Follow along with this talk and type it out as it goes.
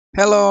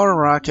Hello,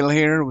 Rockill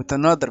here with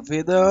another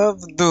video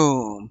of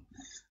Doom.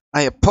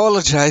 I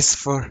apologize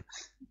for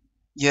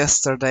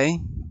yesterday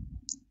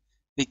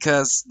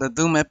because the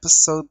Doom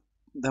episode,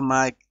 the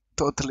mic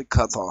totally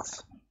cut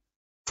off.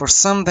 For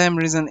some damn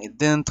reason it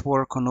didn't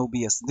work on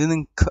OBS.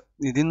 It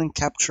didn't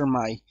capture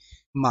my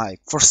mic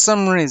for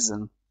some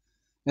reason.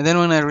 And then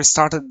when I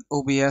restarted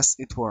OBS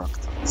it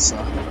worked. So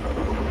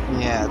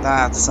yeah,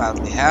 that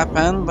sadly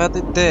happened, but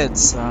it did,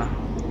 so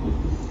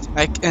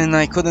I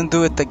couldn't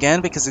do it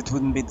again because it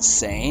wouldn't be the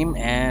same,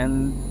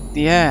 and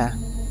yeah,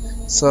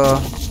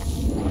 so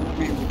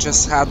we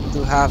just had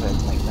to have it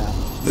like that.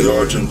 The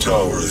Argent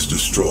Tower is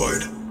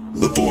destroyed.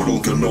 The portal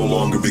can no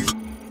longer be...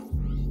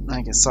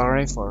 Okay,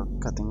 sorry for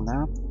cutting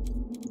that.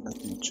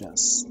 Let me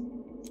just...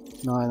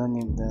 No, I don't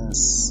need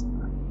this.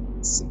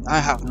 Let's see. I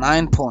have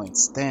 9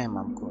 points. Damn,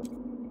 I'm good.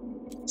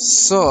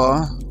 So,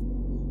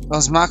 I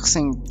was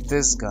maxing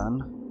this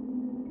gun.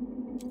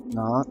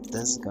 Not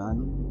this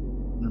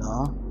gun.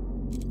 No.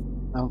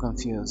 I'm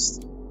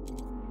confused.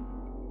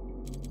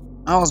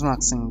 I was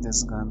maxing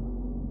this gun.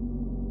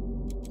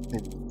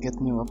 Did it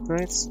get new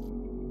upgrades?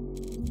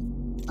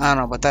 I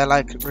don't know, but I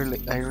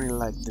really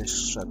like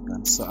this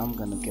shotgun, so I'm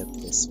gonna get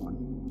this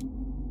one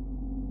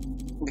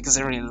because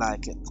I really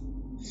like it.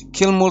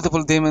 Kill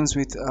multiple demons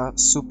with a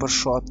super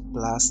shot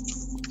blast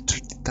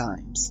 30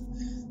 times.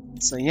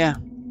 So yeah,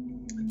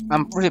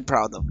 I'm really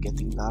proud of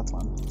getting that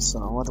one. So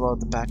what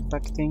about the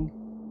backpack thing?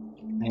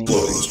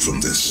 Closed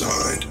from this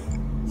side.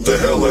 The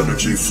hell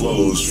energy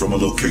flows from a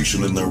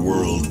location in their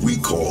world we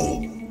call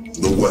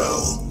the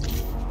Well.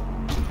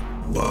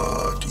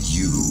 But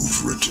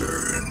you've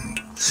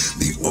returned.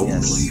 The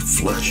only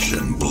flesh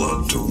and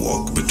blood to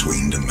walk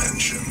between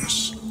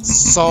dimensions.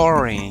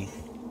 Sorry.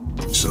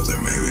 So there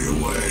may be a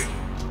way.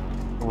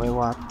 Wait,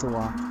 what? To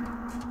what?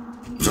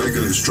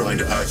 Vega is trying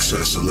to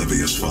access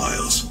Olivia's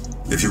files.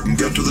 If you can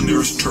get to the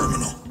nearest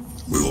terminal,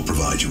 we will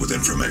provide you with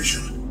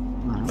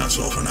information. That's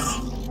all for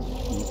now.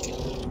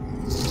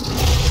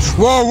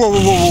 Whoa, whoa,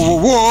 whoa, whoa, whoa,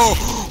 whoa!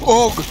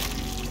 Oh!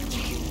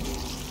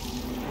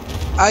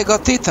 I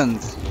got eaten.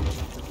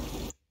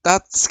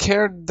 That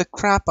scared the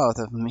crap out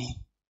of me.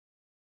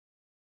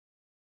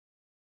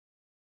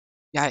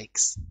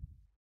 Yikes.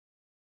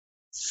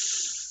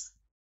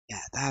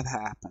 Yeah, that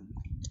happened.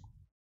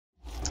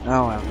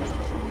 Oh well.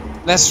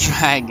 Let's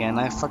try again.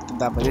 I fucked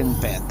it up. I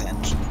didn't pay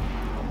attention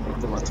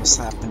to what was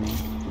happening.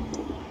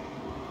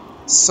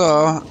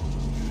 So,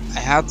 I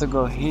had to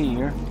go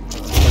here.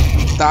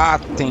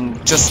 That thing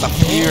just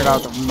appeared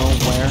out of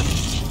nowhere.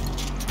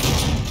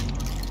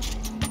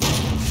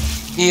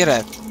 Eat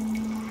it.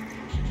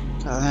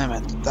 God damn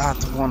it,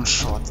 that one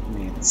shot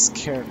me. It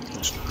scared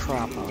the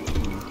crap out of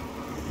me.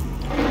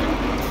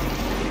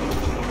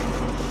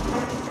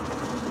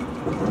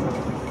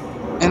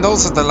 And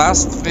also the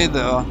last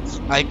video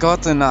I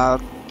got in a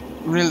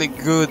really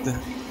good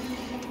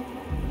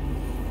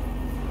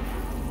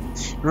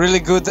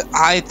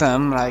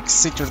item, like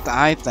secret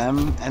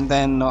item, and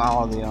then no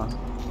audio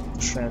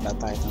to share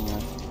that item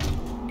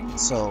with.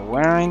 So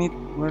where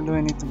do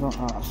I need to go?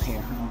 Oh, up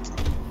here.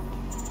 Okay.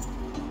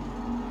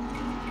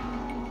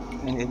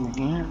 Anything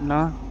here?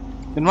 No.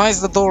 Then why is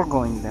the door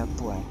going that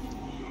way?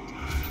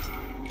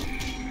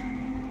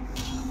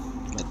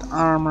 Get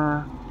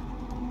armor.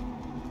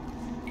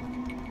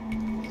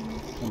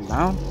 Come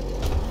down.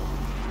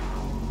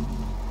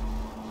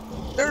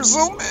 There's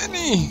so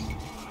many!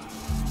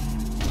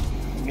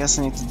 I guess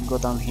I need to go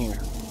down here.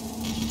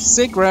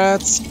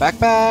 Secrets!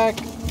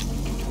 Backpack!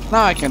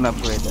 Now I can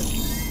upgrade it.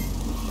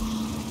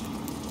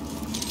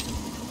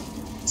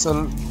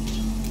 So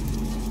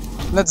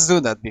let's do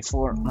that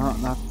before, no,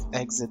 not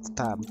exit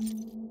tab.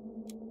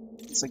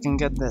 So I can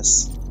get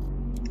this.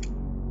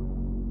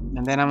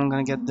 And then I'm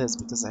gonna get this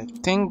because I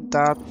think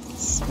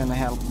that's gonna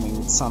help me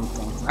with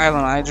something. I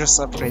don't know, I just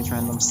upgrade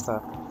random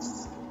stuff.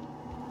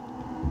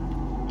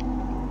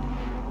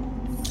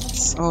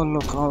 Oh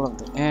look, all of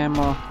the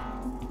ammo.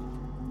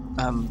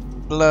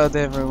 Blood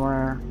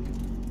everywhere.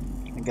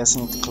 I guess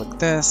I need to click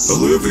this.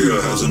 Olivia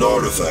has an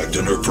artifact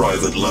in her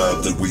private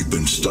lab that we've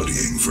been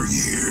studying for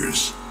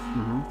years.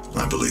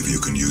 I believe you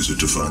can use it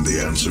to find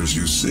the answers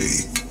you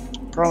seek.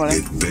 Probably.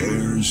 It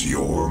bears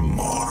your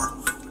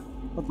mark.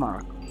 What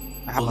mark?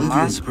 I have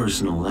Olivia's a mark?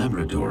 personal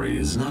laboratory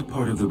is not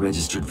part of the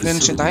registered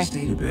Didn't she facilities die?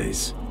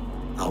 database.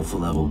 Alpha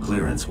level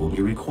clearance will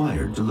be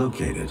required to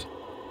locate it.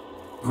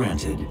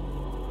 Granted.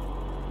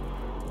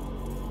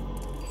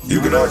 You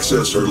can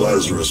access her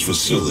Lazarus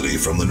facility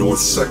from the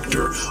north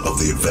sector of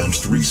the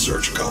Advanced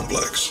Research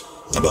Complex,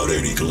 about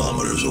 80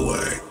 kilometers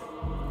away.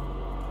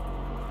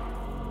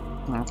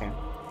 Okay.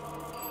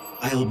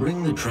 I'll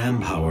bring the tram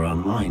power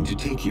online to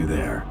take you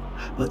there,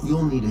 but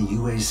you'll need a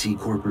UAC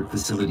corporate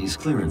facilities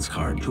clearance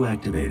card to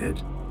activate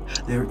it.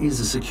 There is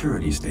a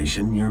security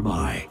station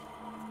nearby.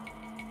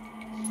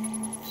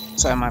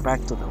 So am I back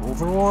to the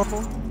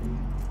overworld?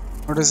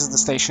 Or this is the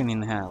station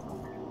in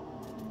hell?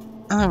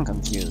 I'm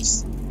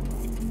confused.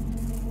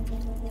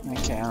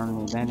 Okay, I don't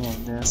need any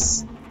of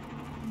this.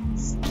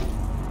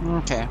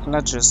 Okay,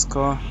 let's just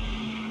go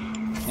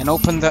and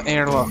open the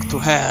airlock to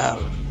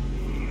hell.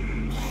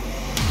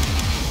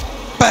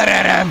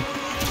 Ba-da-dum.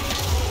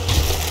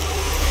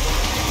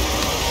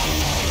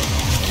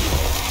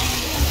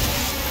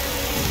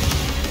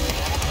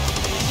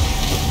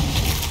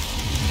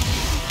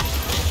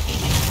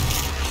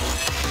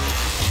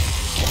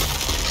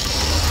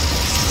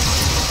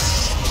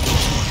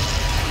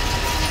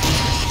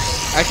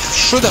 I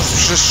should have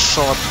just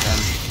shot them.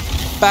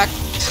 Back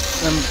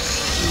and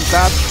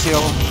that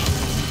kill.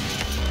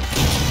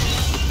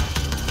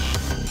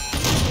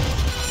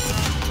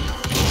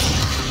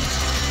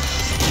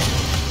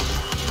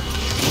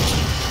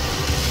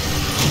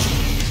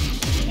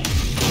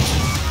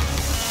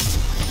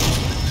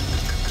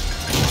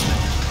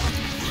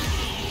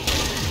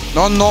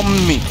 Don't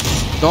nom me.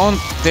 Don't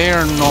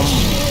dare nom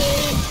me.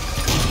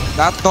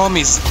 That nom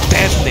is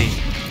deadly.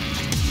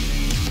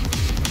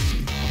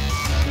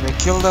 They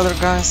killed other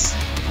guys?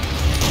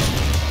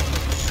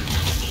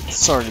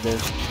 Sorry, dude.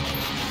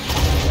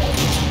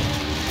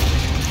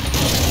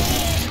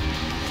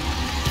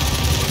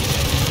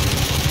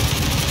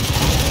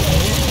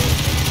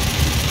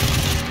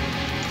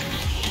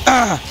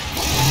 Ah!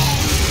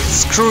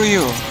 Screw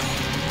you.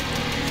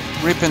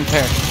 Rip and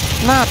tear.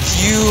 Not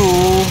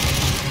you!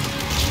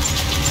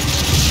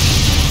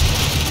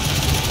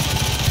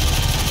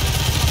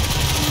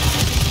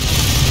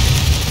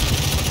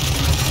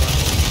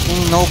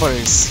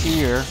 Nobody's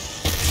here.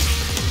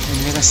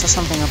 And did I saw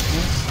something up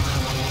here?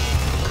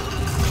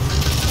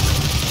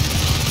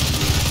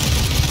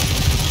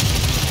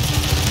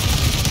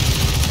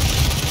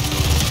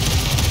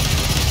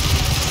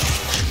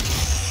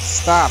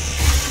 Stop!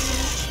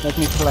 Let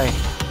me play.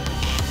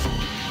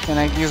 Can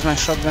I use my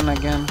shotgun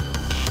again?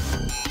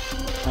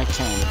 I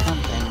can. Oh,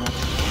 dang it.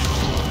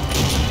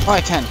 Oh,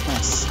 I can.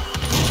 Nice.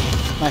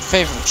 My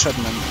favorite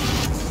shotgun.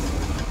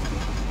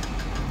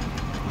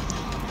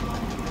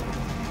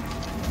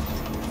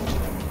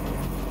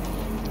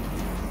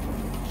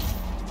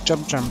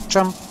 Jump, jump,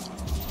 jump.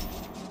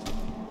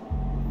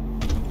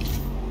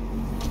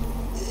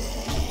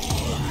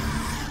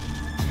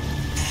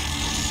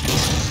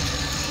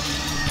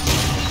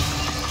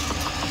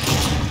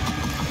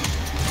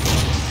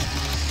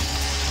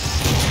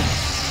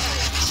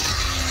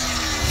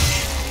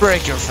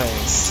 Break your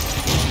face.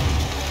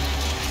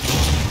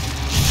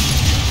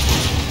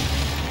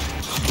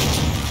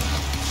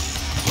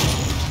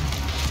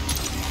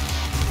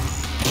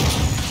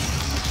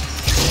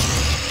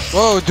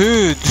 Whoa,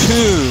 dude,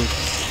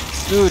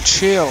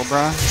 chill,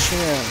 bruh,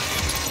 chill.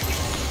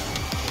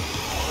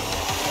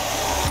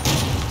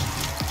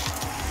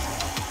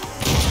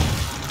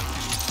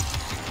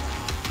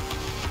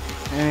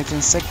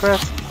 Anything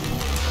secret?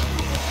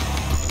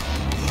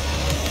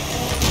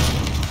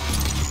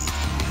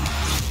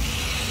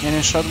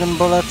 Any shotgun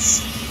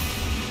bullets?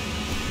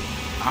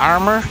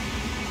 Armor?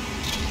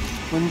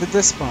 When did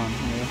this spawn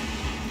here?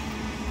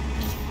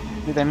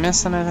 Did I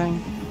miss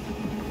anything?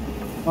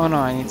 Oh no,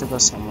 I need to go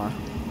somewhere.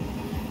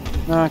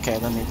 Okay, I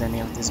don't need any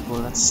of these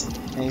bullets.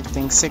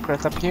 Anything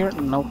secret up here?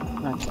 Nope.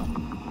 Okay.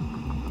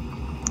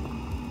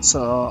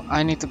 So,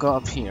 I need to go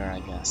up here,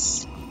 I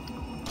guess.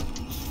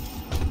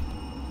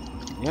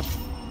 Yep.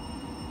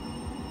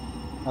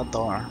 A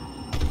door.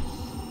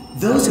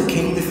 Those who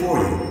came before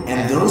you,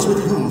 and those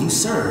with whom you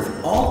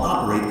serve, all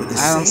operate with the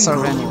same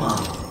goal in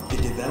mind, the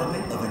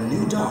development of a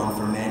new dawn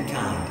for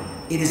mankind.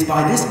 It is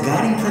by this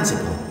guiding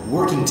principle,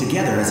 working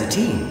together as a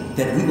team,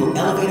 that we will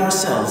elevate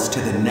ourselves to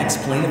the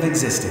next plane of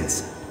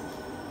existence.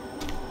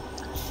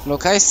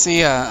 Look, I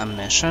see a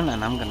mission,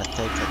 and I'm gonna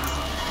take it.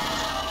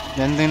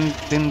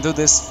 Didn't do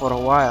this for a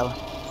while.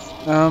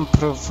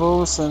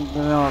 Propose and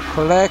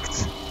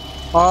collect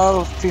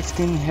all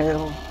 15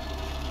 hell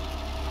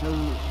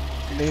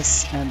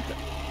this and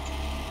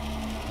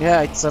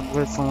yeah, it's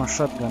upgrade from a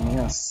shotgun.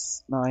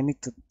 Yes. No, I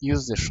need to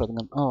use the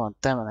shotgun. Oh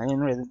damn it! I didn't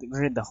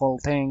read the whole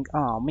thing.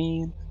 Oh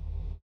man.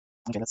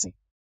 Okay, let's see.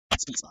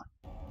 Speak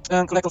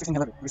now. Collect all 15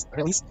 hell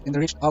release in the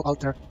reach all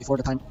alter before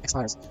the time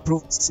expires.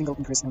 Prove single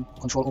increase in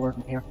control over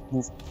air,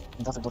 move,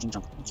 and after dodging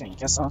jump. Okay,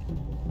 guess so.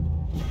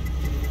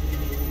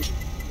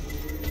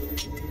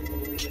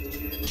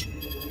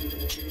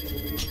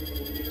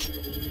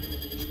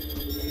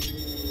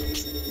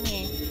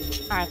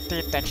 I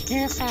did that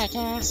goof, I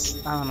guess.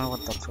 I don't know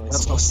what that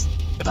voice was.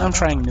 I'm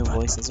trying new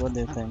voices. What do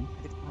you think?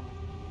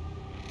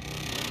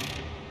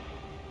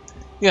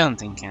 You don't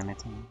think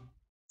anything.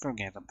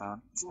 Forget about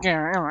it.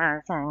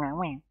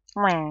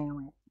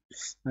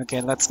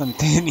 Okay, let's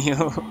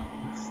continue.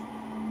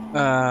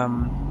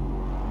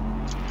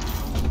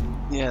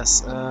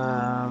 Yes,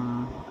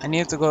 I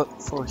need to go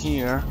for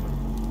here.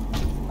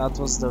 That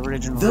was the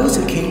original. Those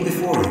who came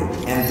before you,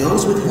 and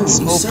those with whom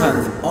you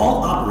serve,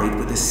 all operate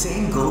with the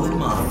same goal in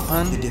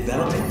mind, the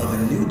development of a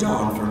new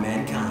dawn for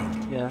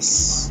mankind.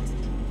 Yes.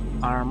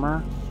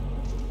 Armor.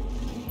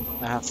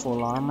 I have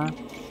full armor.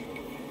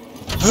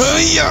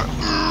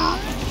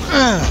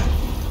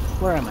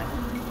 Where am I?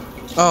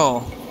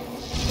 Oh.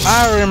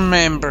 I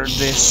remember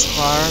this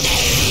part.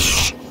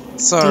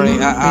 Sorry,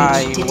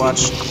 I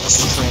watched a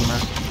streamer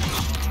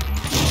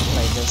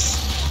play this.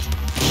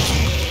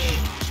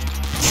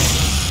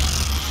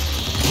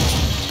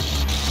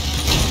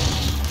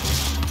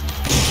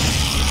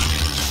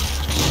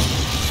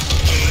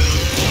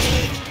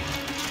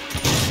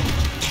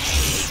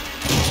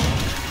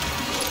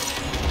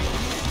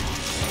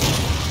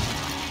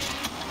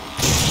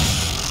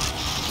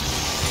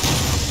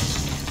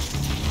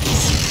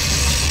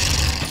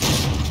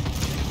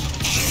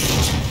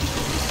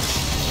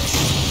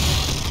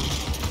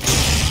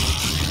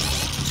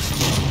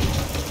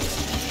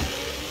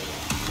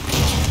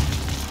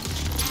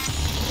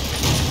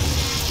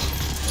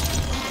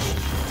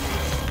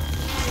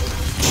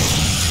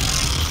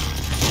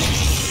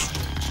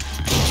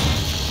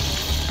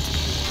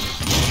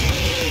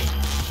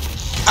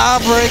 Ah,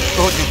 break!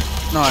 Oh,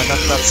 no,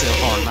 that's your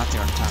horn, not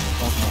your tongue.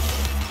 Don't move.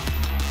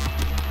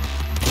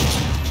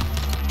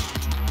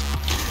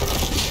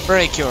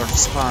 Break your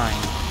spine.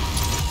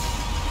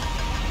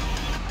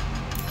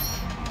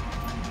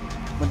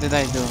 What did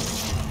I do?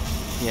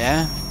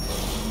 Yeah?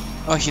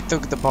 Oh, he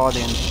took the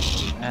body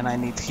and I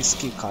need his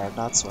key card,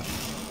 that's what.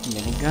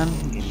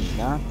 Minigun, give me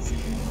that.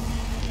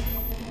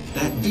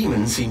 That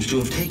demon seems to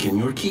have taken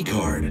your key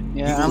card.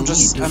 Yeah, I'm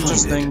just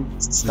doing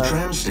stuff. The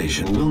tram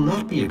station will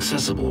not be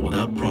accessible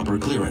without proper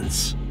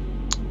clearance.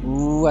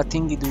 Ooh, a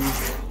thingy do.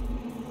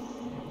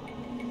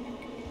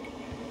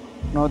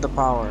 No, the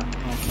power.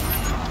 Okay.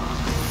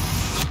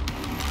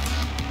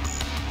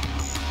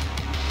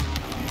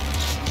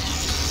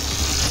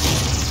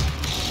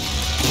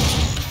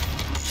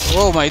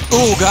 Oh my!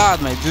 Oh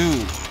God, my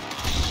dude.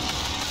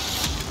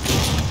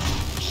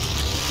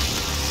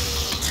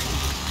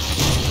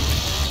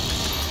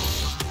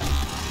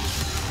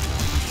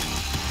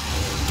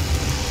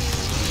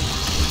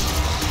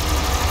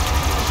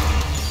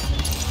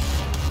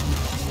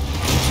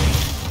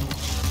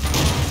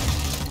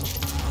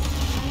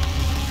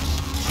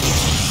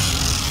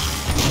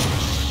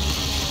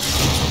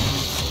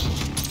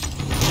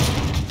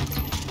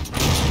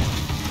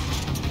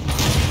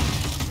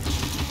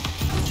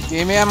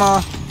 Give me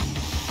ammo.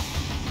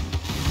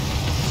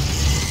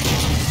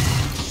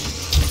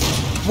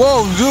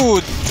 Whoa,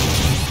 dude!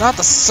 Not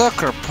a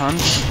sucker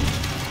punch.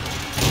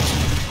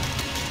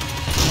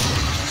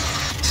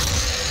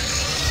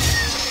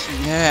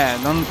 Yeah,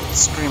 don't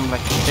scream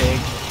like a pig.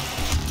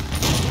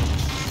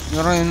 You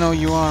already know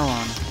you are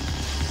one.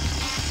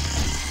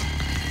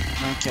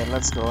 Okay,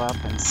 let's go up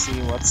and see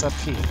what's up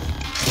here.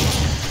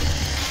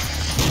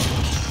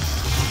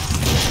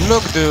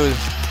 Look, dude.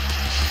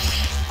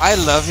 I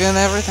love you and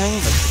everything,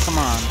 but come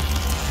on.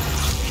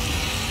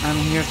 I'm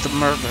here to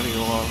murder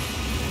you all.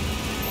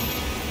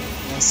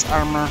 Yes,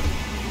 armor.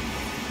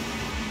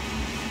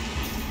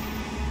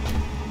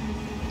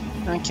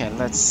 Okay,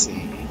 let's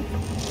see.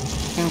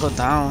 You can go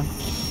down.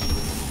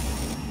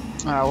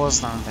 Oh, I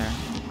was down there.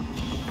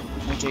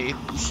 Okay,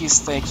 he's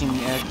taking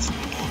it.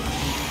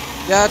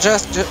 Yeah,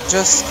 just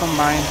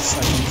combine so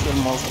I can kill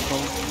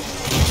multiple.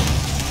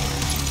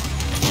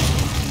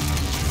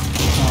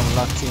 Oh,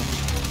 lucky.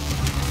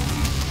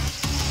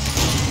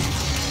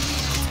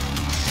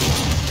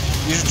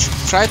 You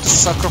should try to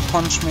sucker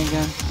punch me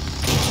again.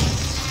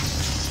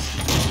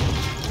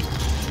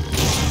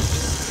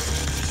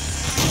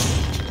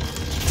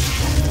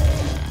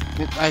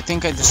 I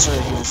think I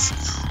destroyed this.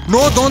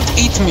 No, don't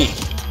eat me!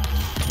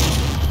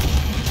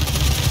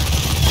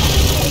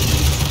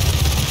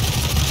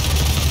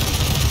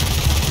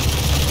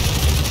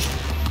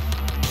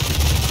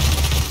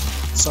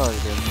 Sorry,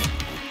 dude.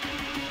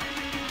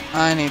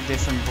 I need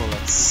different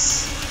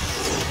bullets.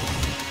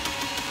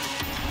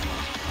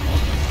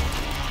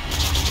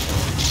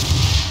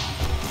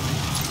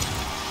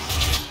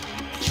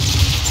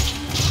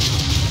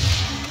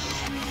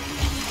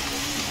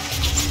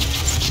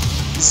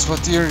 This is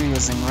what you're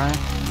using, right?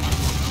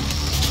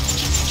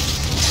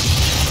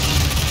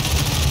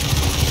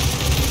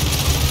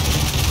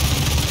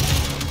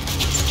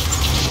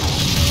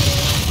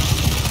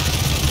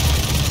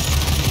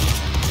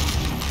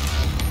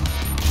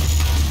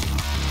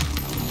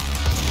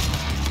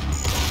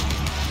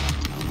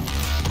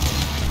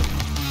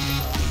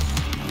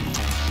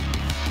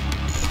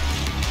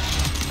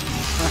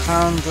 I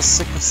found the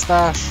secret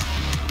stash.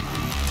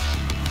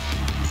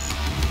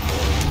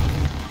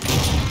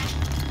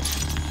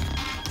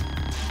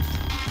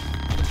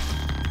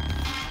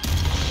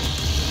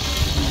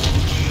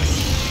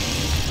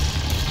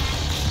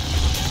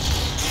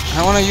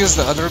 I want to use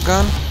the other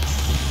gun.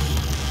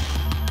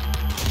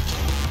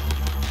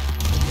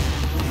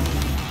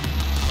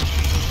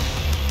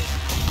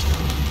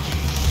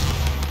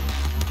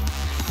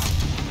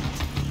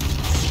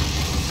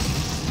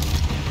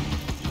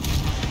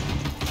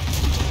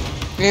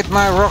 Eat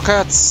my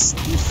rockets,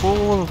 you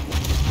fool!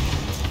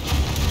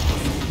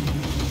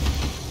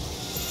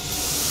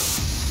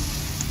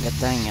 Yeah,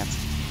 dang it.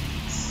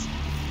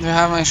 Do you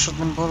have my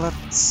shotgun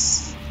bullets?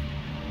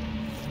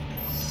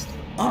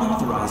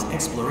 Unauthorized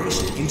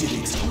exploration into the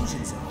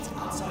exclusion zones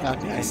outside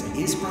the base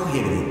is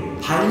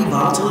prohibited. Highly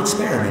volatile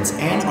experiments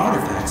and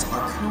artifacts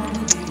are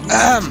currently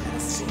being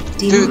used.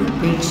 Dude,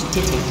 breach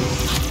detected.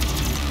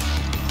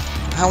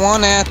 I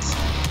want it.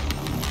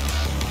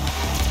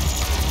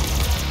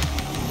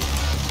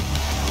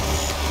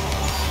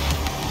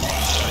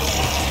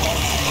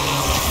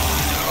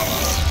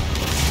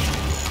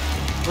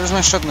 Where's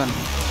my shotgun?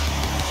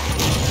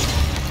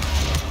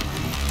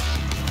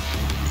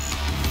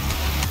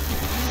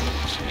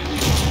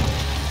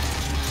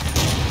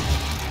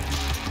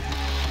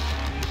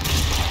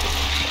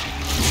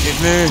 Give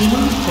me.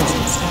 Demonic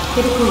presence at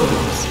critical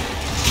levels.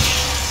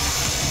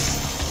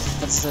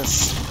 What's this?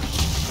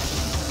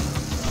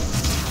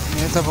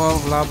 Mutable,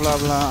 blah blah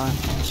blah.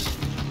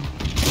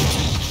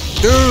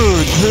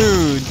 Dude.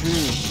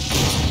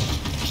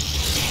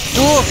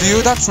 Two of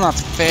you, that's not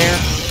fair.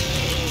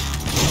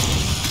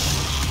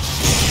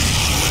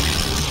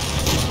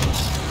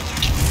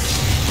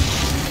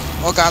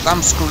 Oh god,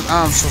 I'm screwed.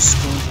 I'm so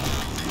screwed.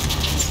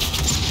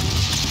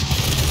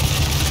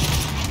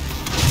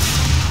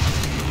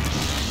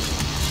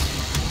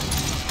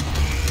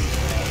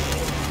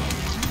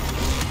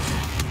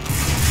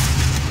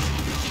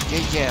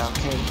 Yeah,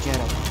 okay, get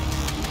it.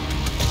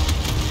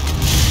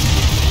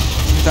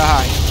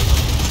 Die.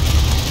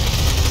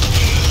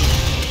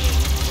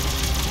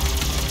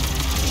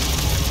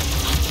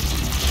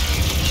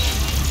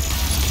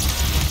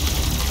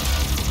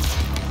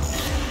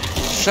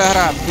 Shut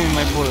up, give me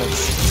my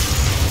bullets.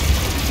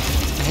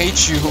 I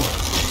hate you,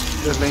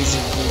 the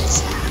lazy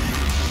dudes.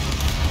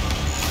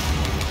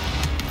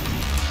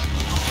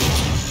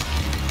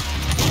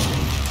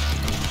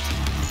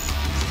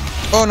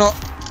 Oh no!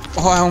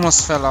 Oh, I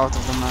almost fell out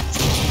of the map.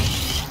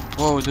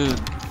 Whoa, dude.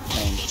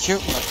 Thank you,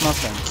 but no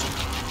thank you.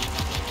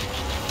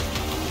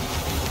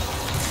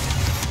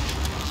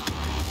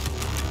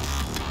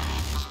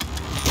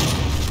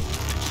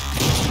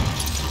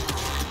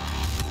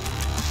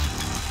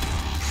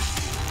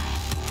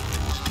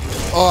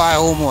 Oh, I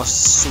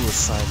almost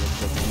suicided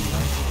the game,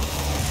 right?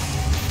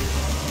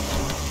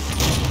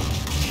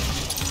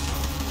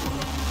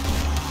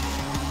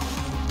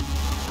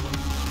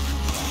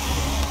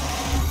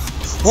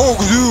 Oh,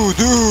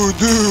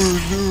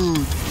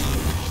 dude!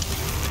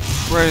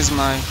 Where is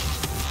my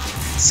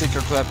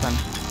secret weapon?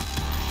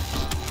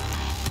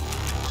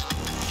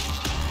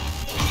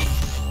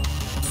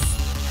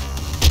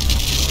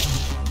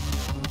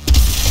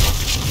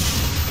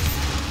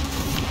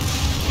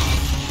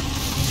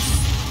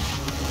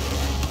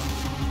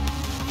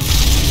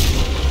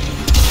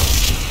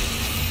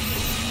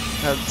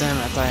 God damn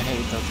it, I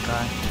hate that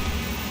guy.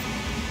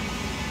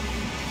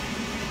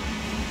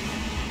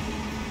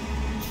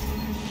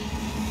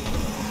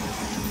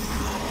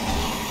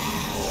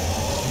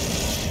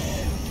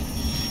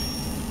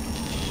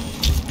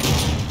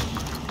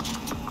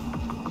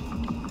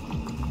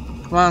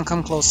 Come on,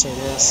 come closer,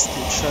 yes, to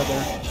each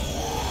other.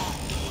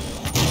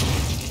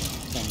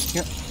 Thank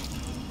you.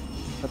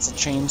 That's a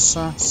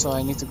chainsaw, so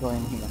I need to go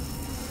in here.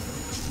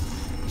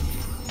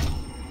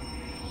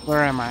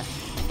 Where am I?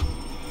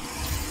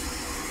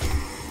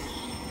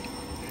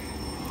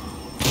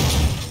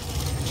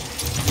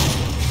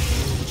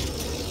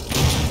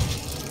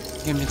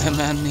 Give me the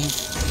money.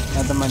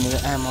 Not the money,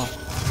 the ammo.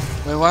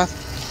 Wait, what?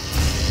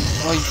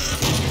 Oh,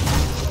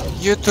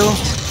 you too?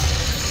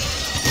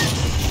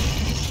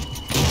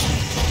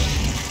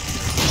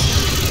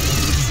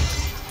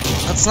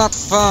 That's not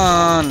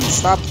fun!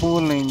 Stop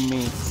bullying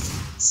me!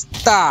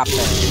 Stop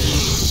it!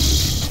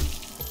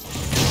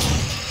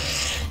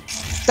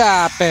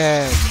 Stop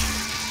it!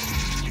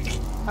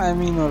 I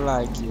mean, I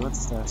like you.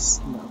 What's this?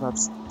 No,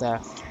 that's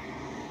death.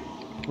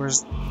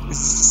 Where's... is this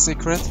a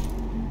secret?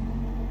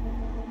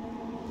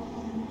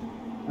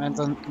 I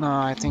don't know,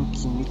 I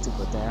think you need to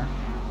go there.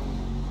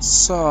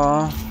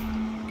 So...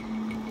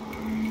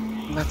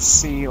 let's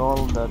see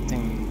all the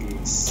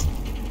things.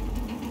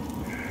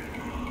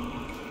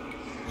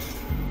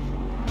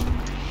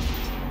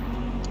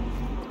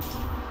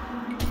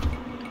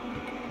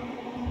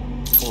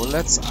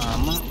 Bullets,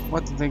 armor.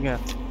 What did I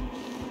get?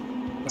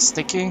 A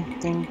sticky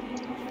thing?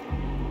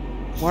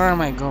 Where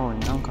am I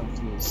going? I'm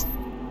confused.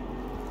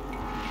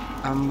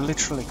 I'm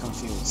literally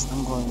confused.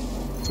 I'm going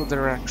two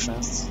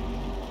directions.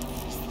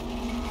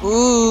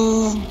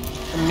 Ooh,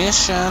 a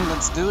mission,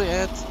 let's do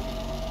it.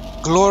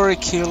 Glory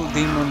kill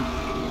demon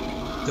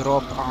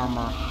drop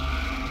armor.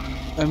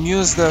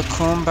 Use the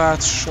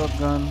combat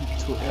shotgun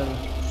to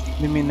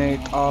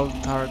eliminate all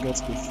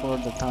targets before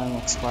the time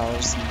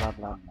expires. Blah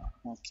blah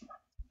blah. Okay.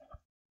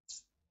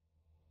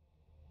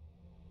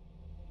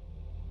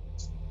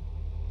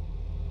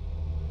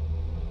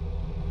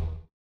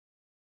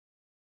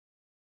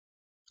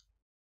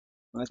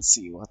 Let's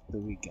see, what do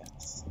we get?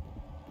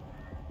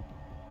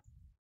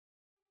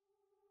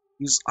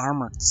 Use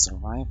armor to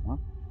survive, huh?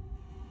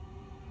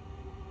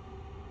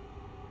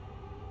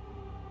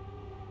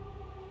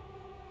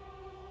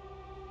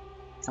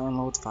 Come on,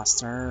 load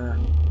faster.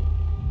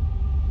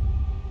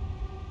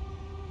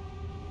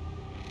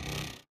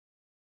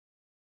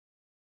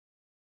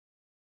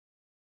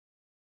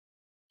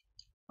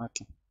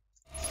 Okay.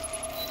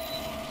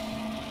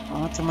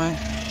 What am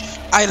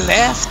I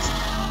left!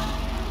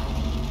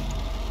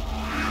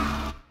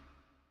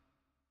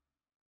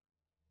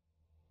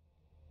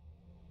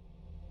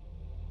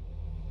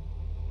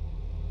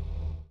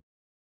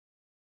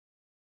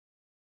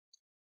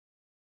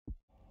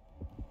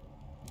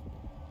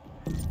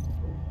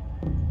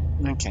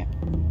 Okay.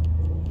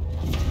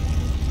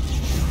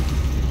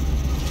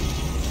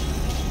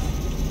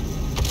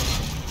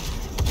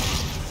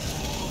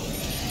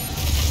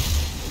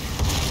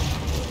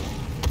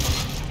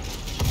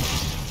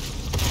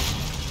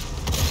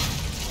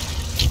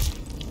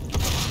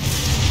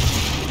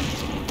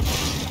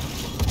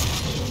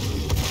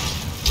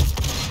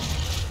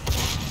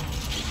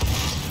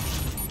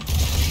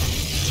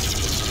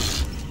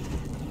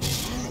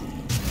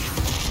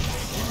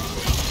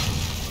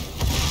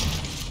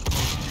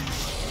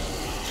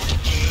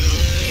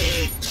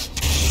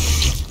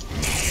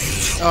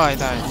 Oh, I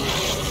died.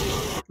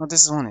 Oh,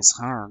 this one is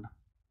hard.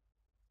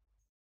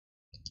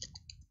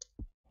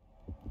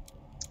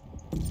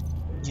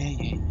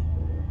 Yeah.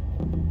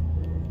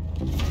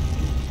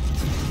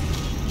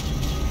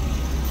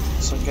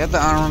 So get the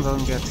armor,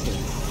 don't get hit.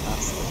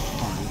 That's the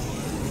point.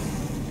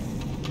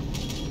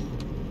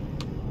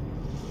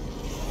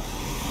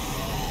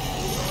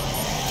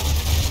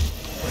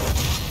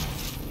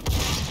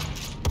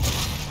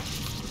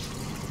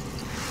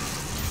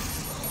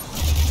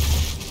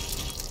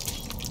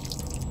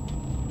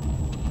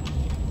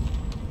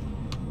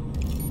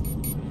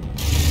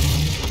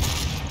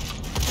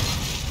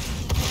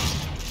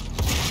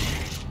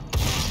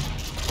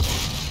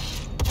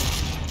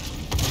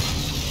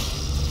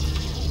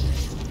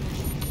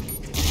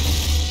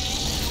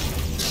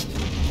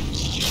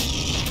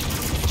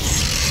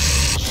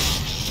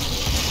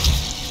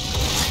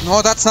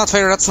 No, that's not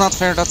fair, that's not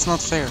fair, that's not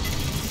fair.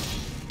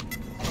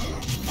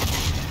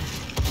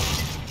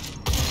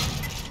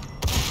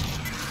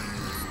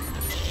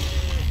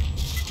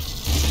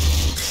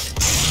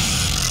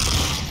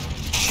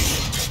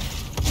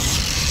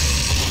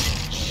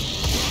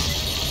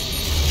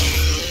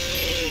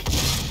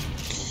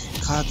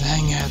 God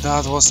dang it,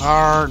 that was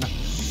hard.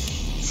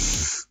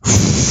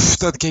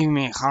 That gave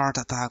me a heart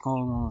attack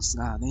almost.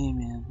 God damn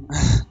it.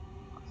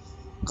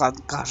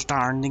 God gosh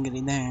darn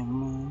diggity dang,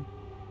 man.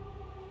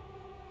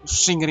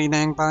 Shingity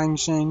dang bang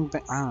shing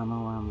bang. I don't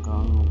know where I'm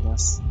going with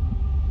this.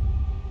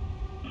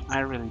 I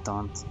really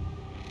don't.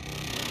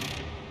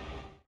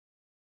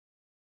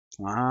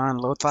 Come on,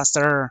 load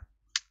faster.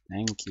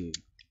 Thank you.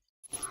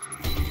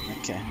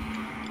 Okay.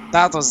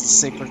 That was the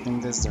secret in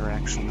this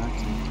direction,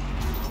 okay.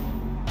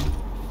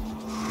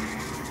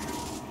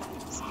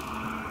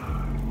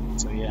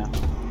 So yeah.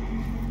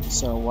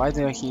 So why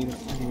do I hear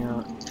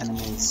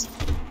enemies?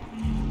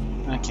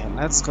 Okay,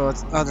 let's go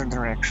the other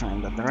direction,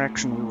 in the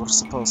direction we were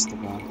supposed to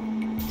go.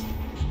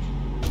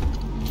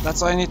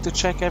 That's why I need to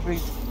check every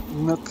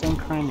nook and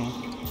cranny.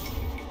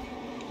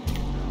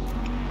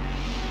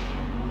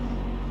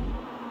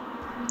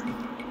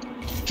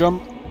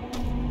 Jump!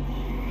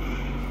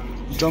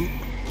 Jump!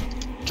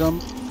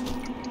 Jump!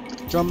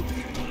 Jump!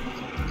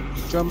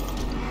 Jump!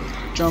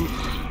 Jump!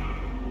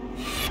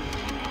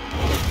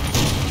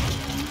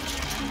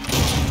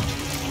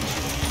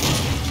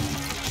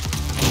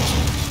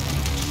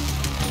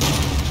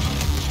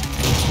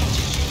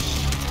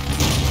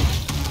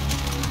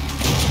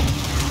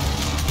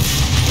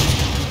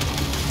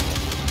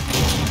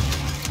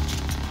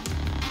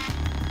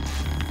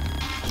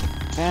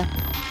 Okay.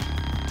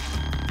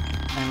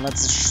 And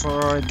let's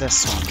destroy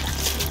this one.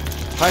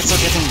 Fights are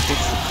getting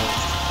difficult.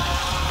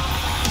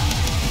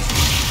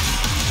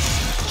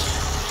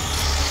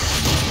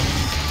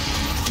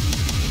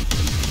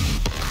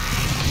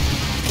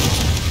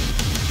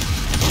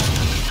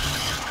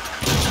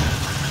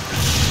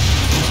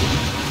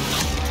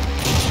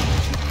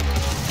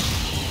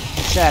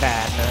 Shut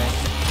up, boy.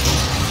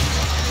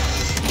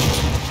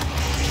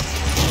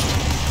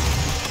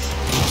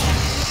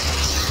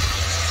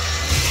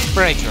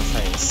 Break your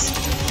face.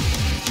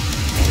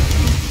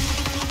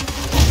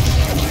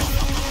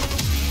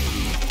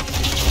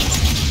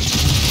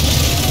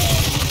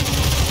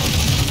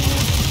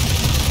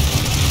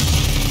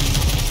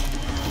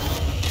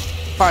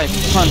 Five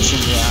punch in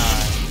the eye.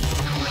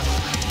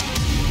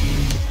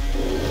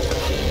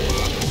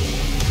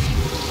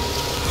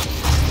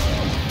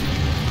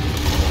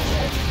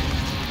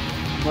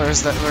 Where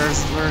is that?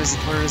 Where is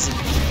it?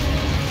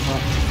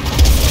 Oh.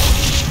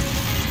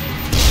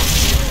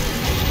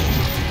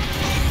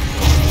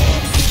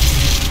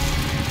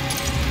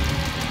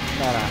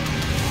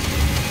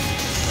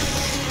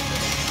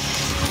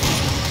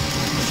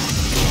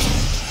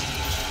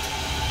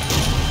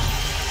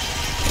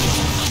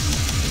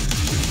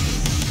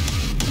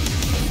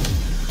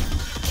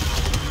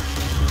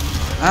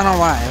 I don't know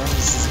why.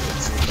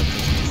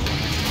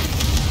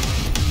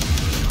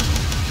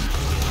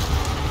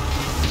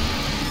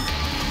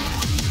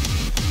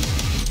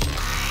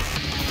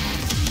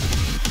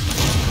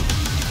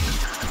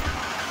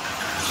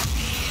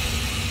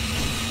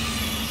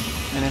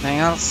 Anything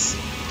else?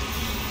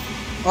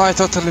 Oh, I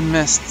totally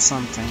missed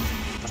something.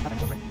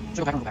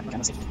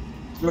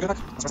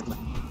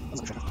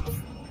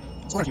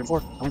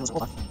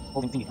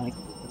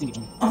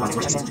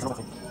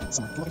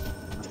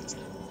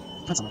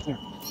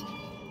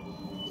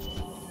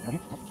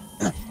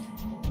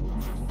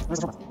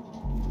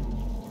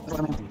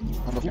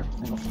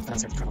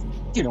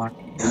 Here you are.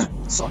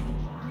 So.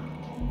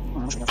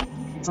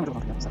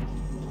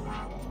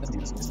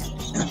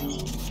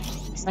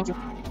 Thank you.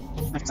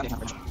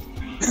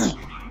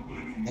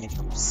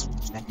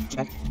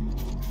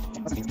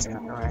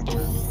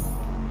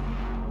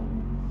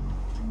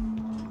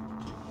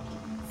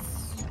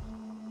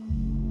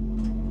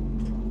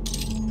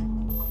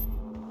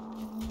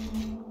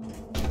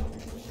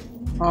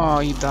 Oh,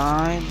 he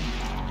died?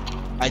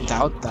 I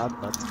doubt that,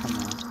 but come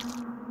on.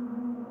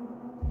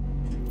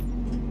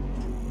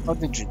 How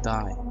did you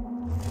die?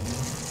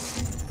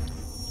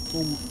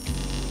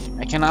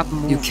 I cannot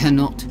move. You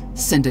cannot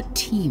send a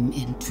team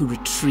in to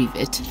retrieve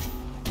it.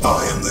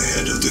 I am the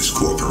head of this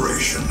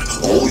corporation.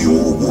 All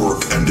your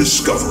work and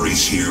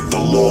discoveries here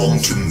belong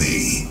to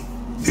me.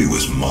 He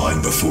was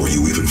mine before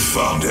you even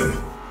found him.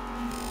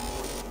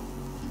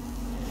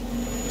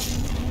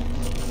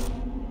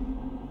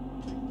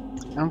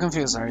 I'm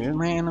confused. Are you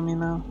my enemy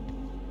now?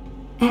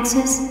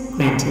 Access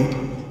granted.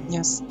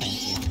 Yes,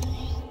 thank you.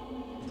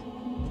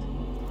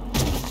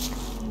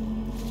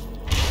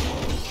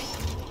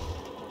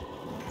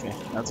 Okay,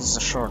 that was a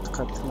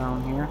shortcut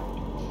down here.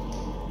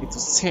 It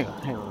was here.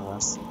 Here it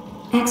was.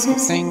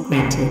 Access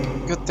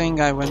granted. Good thing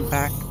I went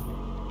back.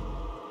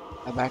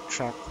 I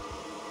backtracked.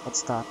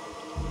 What's that?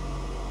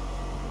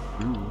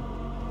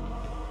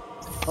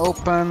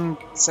 Open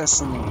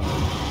sesame.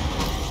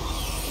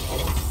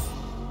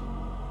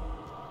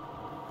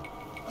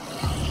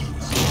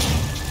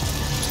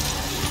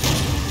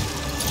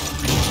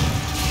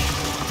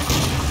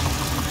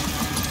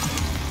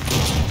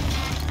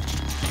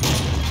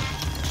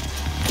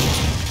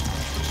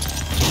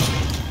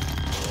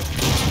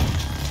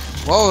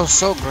 Whoa,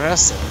 so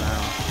aggressive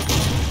now.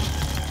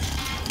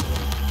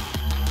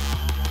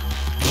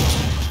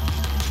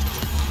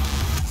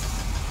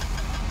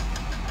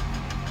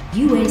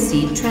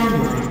 UAC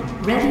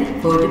tramline ready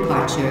for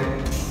departure.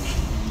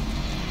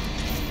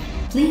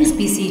 Please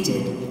be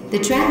seated. The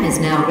tram is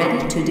now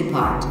ready to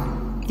depart.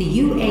 The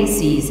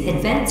UAC's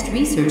Advanced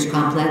Research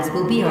Complex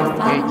will be our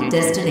final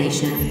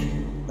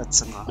destination.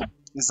 That's enough.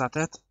 Is that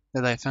it?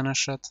 Did I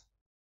finish it?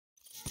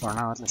 For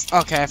now at least.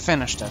 Okay, I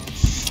finished it.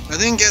 I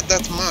didn't get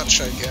that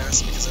much, I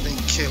guess, because I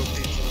didn't kill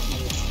people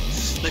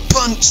with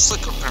my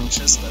sucker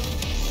punches, but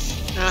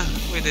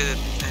we did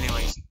it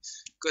anyway.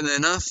 Good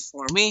enough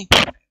for me.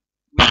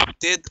 We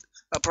did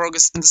a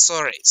progress in the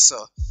story,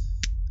 so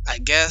I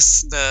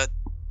guess the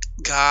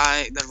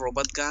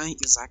robot guy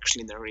is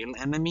actually the real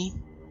enemy,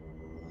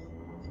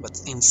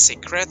 but in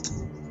secret.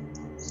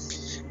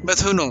 But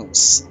who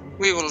knows?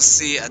 We will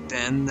see at the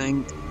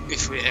ending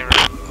if we ever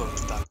go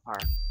to that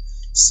part.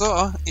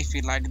 So, if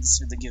you liked this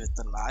video, give it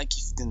a like.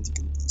 If you didn't, you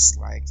can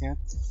dislike it.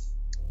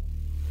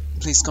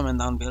 Please comment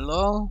down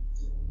below.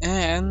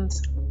 And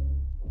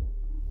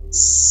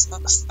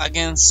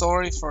again,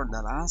 sorry for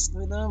the last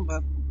video,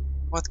 but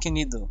what can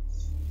you do?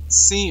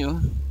 See you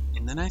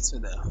in the next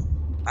video.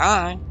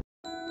 Bye!